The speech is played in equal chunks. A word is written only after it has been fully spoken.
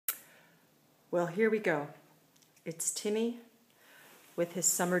Well, here we go. It's Timmy with his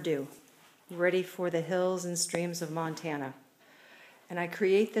summer dew, ready for the hills and streams of Montana. And I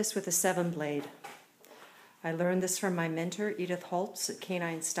create this with a 7-blade. I learned this from my mentor, Edith Holtz at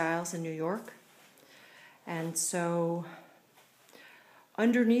Canine Styles in New York. And so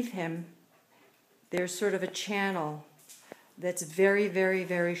underneath him, there's sort of a channel that's very, very,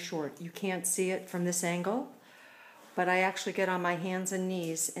 very short. You can't see it from this angle, but I actually get on my hands and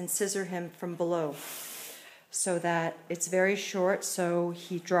knees and scissor him from below so that it's very short, so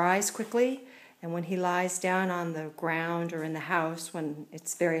he dries quickly, and when he lies down on the ground or in the house when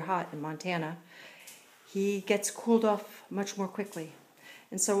it's very hot in Montana, he gets cooled off much more quickly.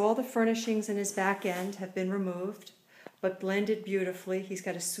 And so all the furnishings in his back end have been removed, but blended beautifully. He's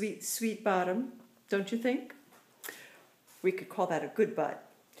got a sweet, sweet bottom, don't you think? We could call that a good butt.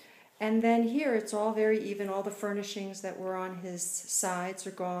 And then here it's all very even. All the furnishings that were on his sides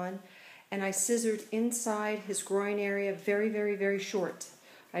are gone. And I scissored inside his groin area very, very, very short.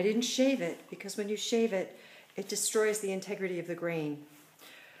 I didn't shave it because when you shave it, it destroys the integrity of the grain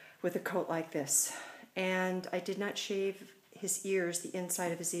with a coat like this. And I did not shave his ears, the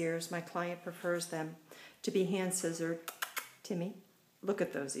inside of his ears. My client prefers them to be hand scissored. Timmy, look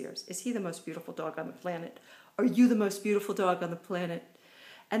at those ears. Is he the most beautiful dog on the planet? Are you the most beautiful dog on the planet?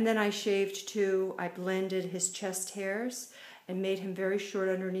 And then I shaved too. I blended his chest hairs and made him very short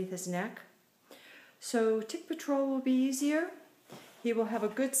underneath his neck. So tick patrol will be easier. He will have a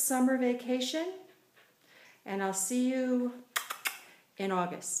good summer vacation. And I'll see you in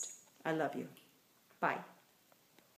August. I love you. Bye.